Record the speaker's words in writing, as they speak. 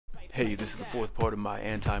Hey, this is the fourth part of my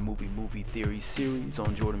movie theory series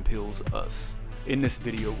on Jordan Peele's Us. In this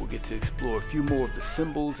video, we'll get to explore a few more of the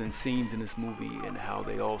symbols and scenes in this movie and how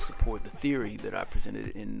they all support the theory that I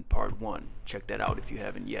presented in part 1. Check that out if you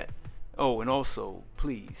haven't yet. Oh, and also,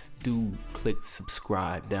 please do click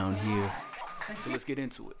subscribe down here. So let's get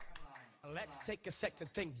into it. Let's take a sec to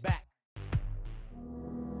think back.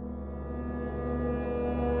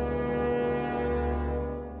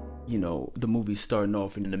 You know, the movie's starting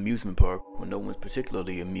off in an amusement park when no one's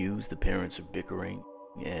particularly amused. The parents are bickering,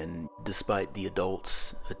 and despite the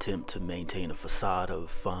adults' attempt to maintain a facade of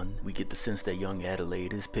fun, we get the sense that young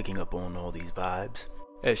Adelaide is picking up on all these vibes.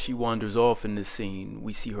 As she wanders off in this scene,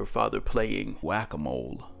 we see her father playing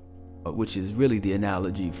Whac-a-mole, which is really the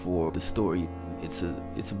analogy for the story.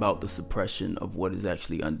 It's about the suppression of what is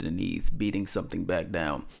actually underneath, beating something back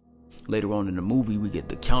down. Later on in the movie, we get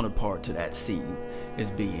the counterpart to that scene as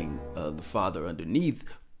being the father underneath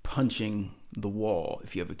punching the wall,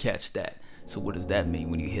 if you ever catch that. So what does that mean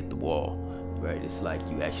when you hit the wall, right? It's like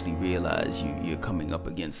you actually realize you're coming up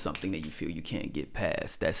against something that you feel you can't get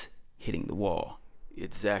past. That's hitting the wall.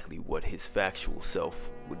 Exactly what his factual self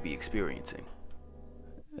would be experiencing.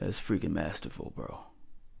 That's freaking masterful, bro.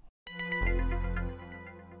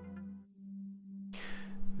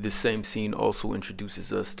 This same scene also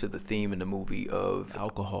introduces us to the theme in the movie of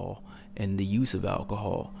alcohol and the use of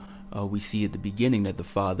alcohol. We see at the beginning that the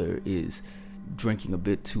father is drinking a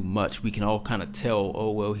bit too much. We can all kind of tell, oh,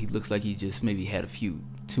 well, he looks like he just maybe had a few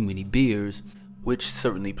too many beers, which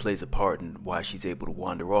certainly plays a part in why she's able to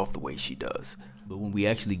wander off the way she does. But when we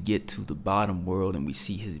actually get to the bottom world and we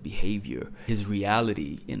see his behavior, his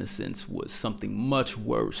reality, in a sense, was something much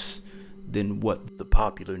worse than what the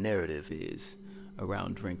popular narrative is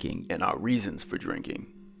around drinking and our reasons for drinking.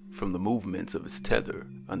 From the movements of his tether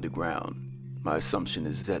underground, my assumption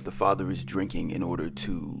is that the father is drinking in order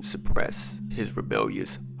to suppress his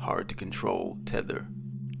rebellious, hard-to-control tether.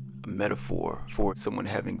 A metaphor for someone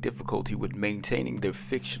having difficulty with maintaining their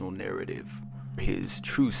fictional narrative, his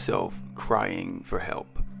true self crying for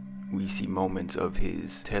help. We see moments of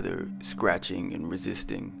his tether scratching and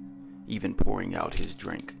resisting, even pouring out his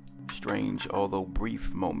drink. Strange, although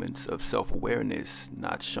brief, moments of self-awareness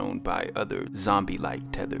not shown by other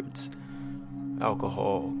zombie-like Tethereds.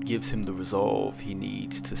 Alcohol gives him the resolve he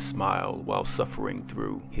needs to smile while suffering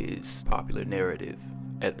through his popular narrative,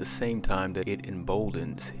 at the same time that it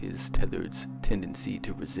emboldens his Tethered's tendency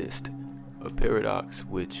to resist. A paradox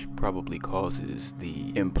which probably causes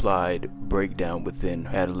the implied breakdown within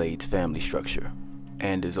Adelaide's family structure,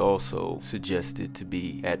 and is also suggested to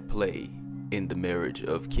be at play in the marriage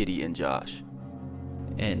of Kitty and Josh.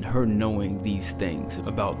 And her knowing these things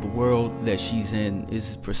about the world that she's in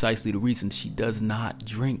is precisely the reason she does not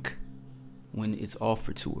drink when it's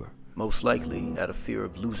offered to her. Most likely out of fear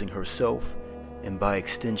of losing herself and, by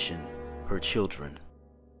extension, her children.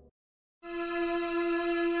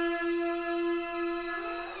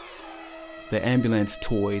 The ambulance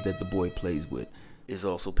toy that the boy plays with is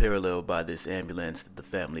also paralleled by this ambulance that the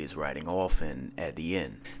family is riding off in at the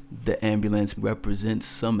end. The ambulance represents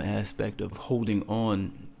some aspect of holding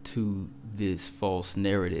on to this false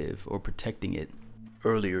narrative or protecting it.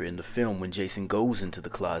 Earlier in the film, when Jason goes into the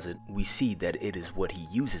closet, we see that it is what he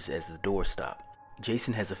uses as the doorstop.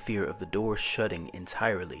 Jason has a fear of the door shutting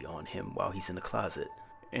entirely on him while he's in the closet,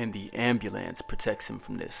 and the ambulance protects him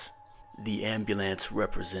from this. The ambulance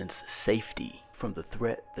represents safety from the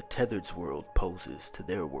threat the Tethered's world poses to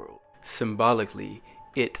their world. Symbolically,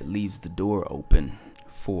 it leaves the door open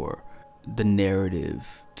for the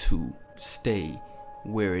narrative to stay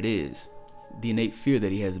where it is. The innate fear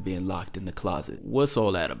that he has of being locked in the closet. What's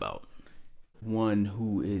all that about? One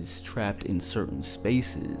who is trapped in certain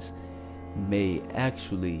spaces may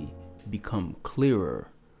actually become clearer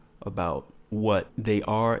about what they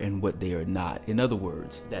are and what they are not. In other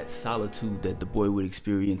words, that solitude that the boy would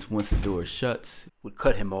experience once the door shuts would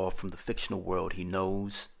cut him off from the fictional world he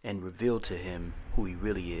knows and reveal to him who he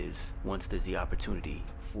really is once there's the opportunity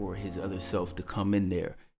for his other self to come in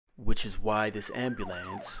there. Which is why this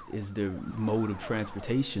ambulance is their mode of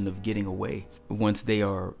transportation of getting away once they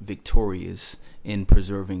are victorious in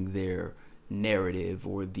preserving their narrative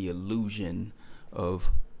or the illusion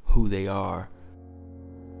of who they are.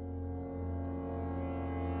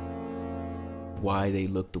 Why they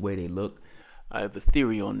look the way they look. I have a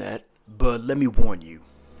theory on that, but let me warn you.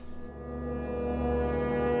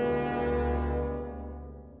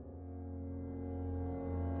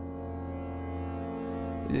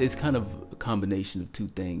 It's kind of a combination of two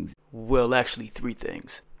things. Well, actually 3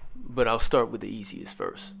 things, but I'll start with the easiest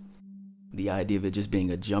first. The idea of it just being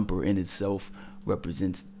a jumper in itself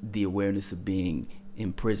represents the awareness of being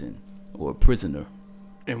in prison, or a prisoner.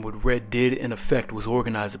 And what Red did, in effect, was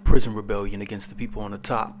organize a prison rebellion against the people on the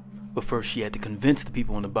top. But first she had to convince the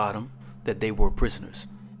people on the bottom that they were prisoners.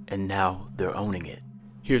 And now they're owning it.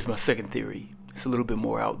 Here's my second theory. It's a little bit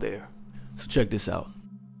more out there. So check this out.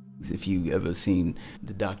 If you ever seen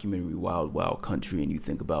the documentary Wild Wild Country and you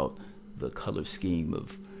think about the color scheme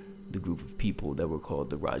of the group of people that were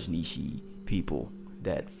called the Rajneeshi people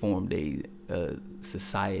that formed a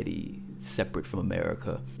society separate from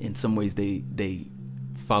America. In some ways they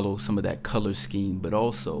follow some of that color scheme, but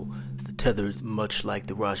also the Tethers, much like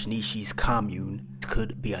the Rajneeshi's commune,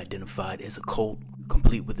 could be identified as a cult,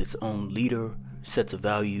 complete with its own leader, sets of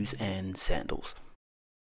values, and sandals.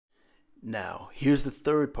 Now, here's the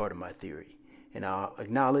third part of my theory, and I'll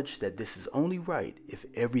acknowledge that this is only right if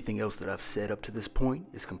everything else that I've said up to this point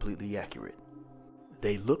is completely accurate.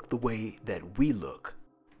 They look the way that we look,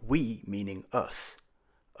 we meaning us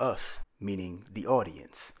meaning the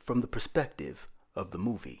audience, from the perspective of the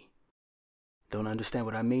movie. Don't understand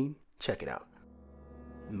what I mean? Check it out.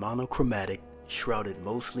 Monochromatic, shrouded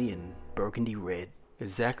mostly in burgundy red,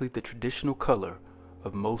 exactly the traditional color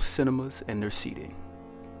of most cinemas and their seating.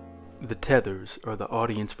 The Tethers are the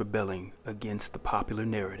audience rebelling against the popular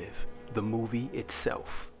narrative, the movie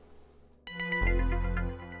itself.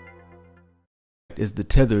 Is the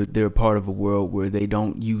Tethered, they're part of a world where they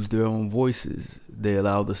don't use their own voices. They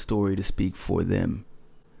allow the story to speak for them.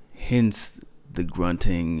 Hence the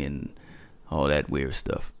grunting and all that weird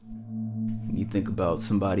stuff. You think about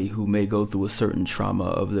somebody who may go through a certain trauma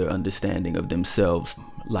of their understanding of themselves,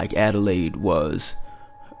 like Adelaide was.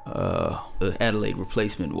 The Adelaide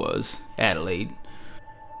replacement was Adelaide.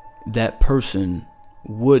 That person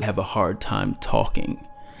would have a hard time talking.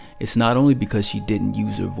 It's not only because she didn't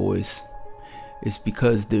use her voice, it's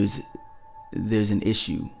because there's an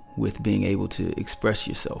issue with being able to express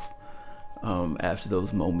yourself after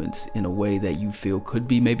those moments in a way that you feel could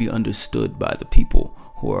be maybe understood by the people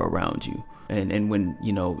who are around you. And when,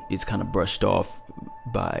 you know, it's kind of brushed off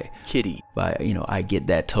by Kitty, by, you know, I get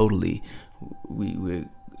that totally,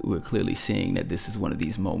 we're clearly seeing that this is one of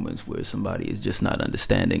these moments where somebody is just not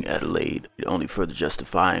understanding Adelaide, only further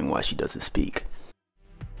justifying why she doesn't speak.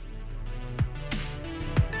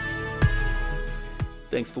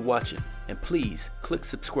 Thanks for watching, and please click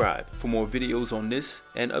subscribe for more videos on this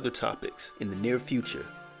and other topics in the near future.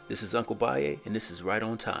 This is Uncle Baye, and this is Right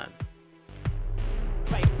on Time.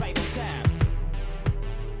 Right on time.